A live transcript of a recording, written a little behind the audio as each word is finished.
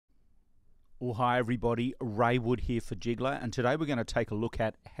Well, hi everybody, Ray Wood here for Jiggler, and today we're going to take a look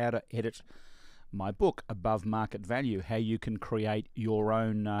at how to edit my book, Above Market Value, how you can create your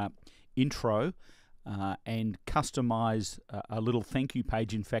own intro and customize a little thank you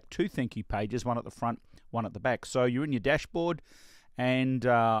page, in fact two thank you pages, one at the front, one at the back. So you're in your dashboard, and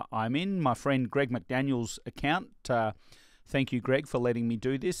I'm in my friend Greg McDaniel's account. Thank you, Greg, for letting me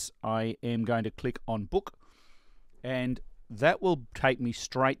do this. I am going to click on book, and that will take me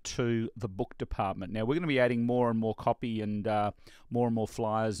straight to the book department. Now, we're going to be adding more and more copy and more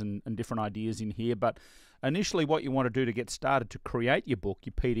flyers and different ideas in here. But initially, what you want to do to get started to create your book,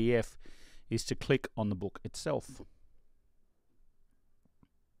 your PDF, is to click on the book itself.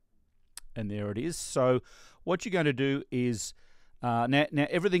 And there it is. So what you're going to do is, now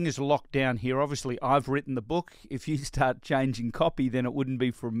everything is locked down here. Obviously, I've written the book. If you start changing copy, then it wouldn't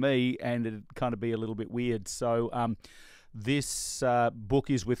be from me, and it'd kind of be a little bit weird. So this book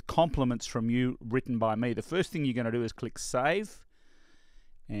is with compliments from you, written by me. The first thing you're going to do is click Save,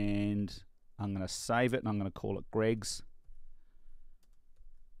 and I'm going to save it, and I'm going to call it Greg's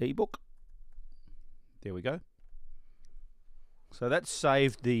eBook. There we go. So that's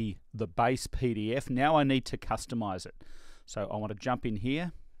saved the base PDF. Now I need to customize it. So I want to jump in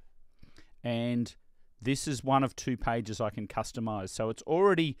here, and this is one of two pages I can customize. So it's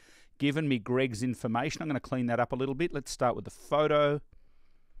already given me Greg's information. I'm going to clean that up a little bit. Let's start with the photo,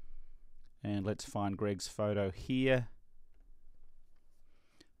 and let's find Greg's photo here.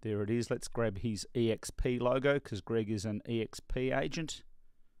 There it is. Let's grab his EXP logo, because Greg is an EXP agent.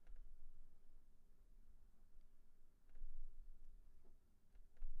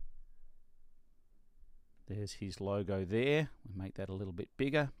 There's his logo there. We'll make that a little bit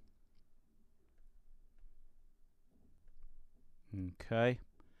bigger. Okay.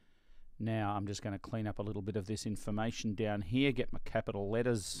 Now I'm just going to clean up a little bit of this information down here, get my capital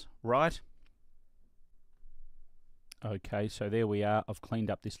letters right. Okay, so there we are. I've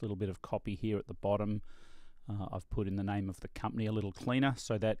cleaned up this little bit of copy here at the bottom. I've put in the name of the company a little cleaner,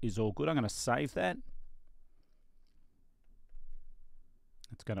 so that is all good. I'm going to save that.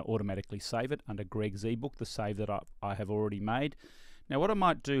 It's going to automatically save it under Greg's eBook, the save that I have already made. Now what I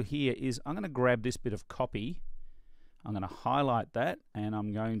might do here is I'm going to grab this bit of copy. I'm going to highlight that, and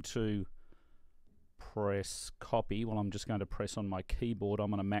I'm going to press copy. Well, I'm just going to press on my keyboard.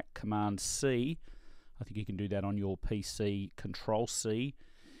 I'm on a Mac, Command C. I think you can do that on your PC, Control C.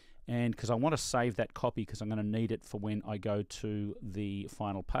 And because I want to save that copy, because I'm going to need it for when I go to the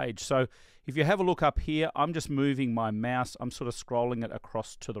final page. So if you have a look up here, I'm just moving my mouse. I'm sort of scrolling it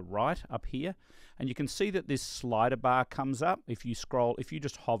across to the right up here. And you can see that this slider bar comes up. If you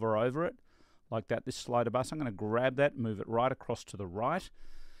just hover over it, like that, this slider bar. So I'm going to grab that, move it right across to the right,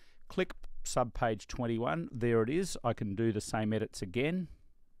 click subpage 21. There it is. I can do the same edits again.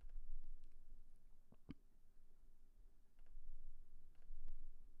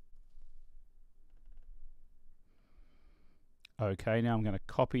 Okay, now I'm going to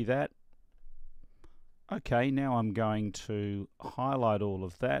copy that. Okay, now I'm going to highlight all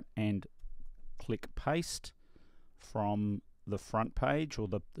of that and click paste from the front page, or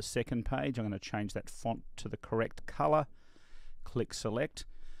the second page. I'm going to change that font to the correct color, click select,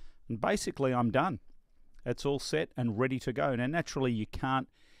 and basically I'm done. It's all set and ready to go. Now naturally you can't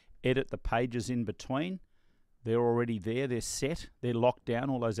edit the pages in between. They're already there, they're set, they're locked down,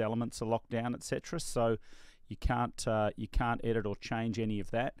 all those elements are locked down, etc. So you can't edit or change any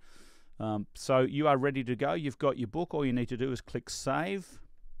of that. So you are ready to go. You've got your book. All you need to do is click save.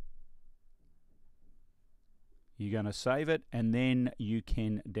 You're going to save it, and then you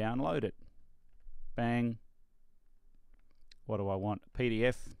can download it. Bang. What do I want?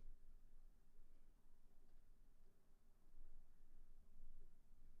 PDF.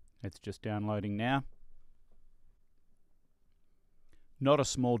 It's just downloading now. Not a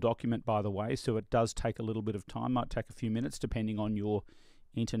small document, by the way, so it does take a little bit of time. Might take a few minutes depending on your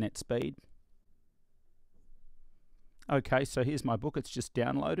internet speed. Okay, so here's my book. It's just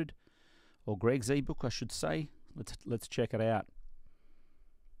downloaded, or Greg's eBook, I should say. Let's check it out.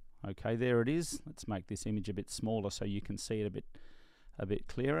 Okay, there it is. Let's make this image a bit smaller so you can see it a bit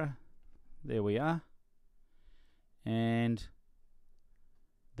clearer. There we are. And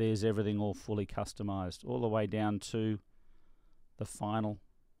there's everything all fully customized, all the way down to the final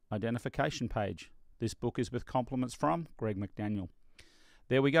identification page. This book is with compliments from Greg McDaniel.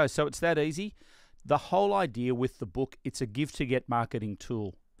 There we go. So it's that easy. The whole idea with the book, it's a give-to-get marketing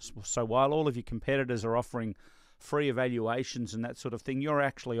tool. So while all of your competitors are offering free evaluations and that sort of thing, you're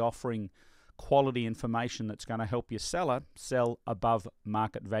actually offering quality information that's going to help your seller sell above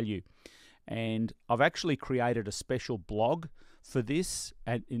market value. And I've actually created a special blog for this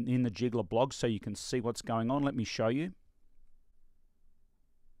in the Jiggler blog so you can see what's going on. Let me show you.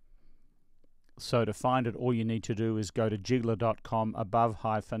 So to find it, all you need to do is go to jiggler.com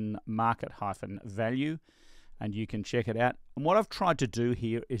above-market-value, and you can check it out. And what I've tried to do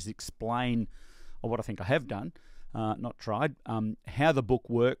here is explain, or what I think I have done, not tried, how the book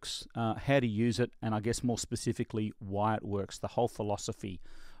works, how to use it, and I guess more specifically why it works, the whole philosophy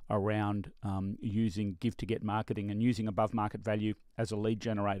around using give to get marketing and using above market value as a lead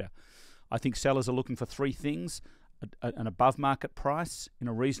generator. I think sellers are looking for three things: an above market price in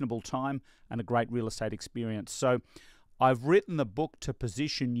a reasonable time and a great real estate experience. So I've written the book to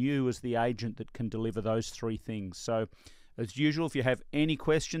position you as the agent that can deliver those three things. So as usual, if you have any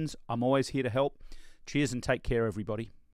questions, I'm always here to help. Cheers and take care, everybody.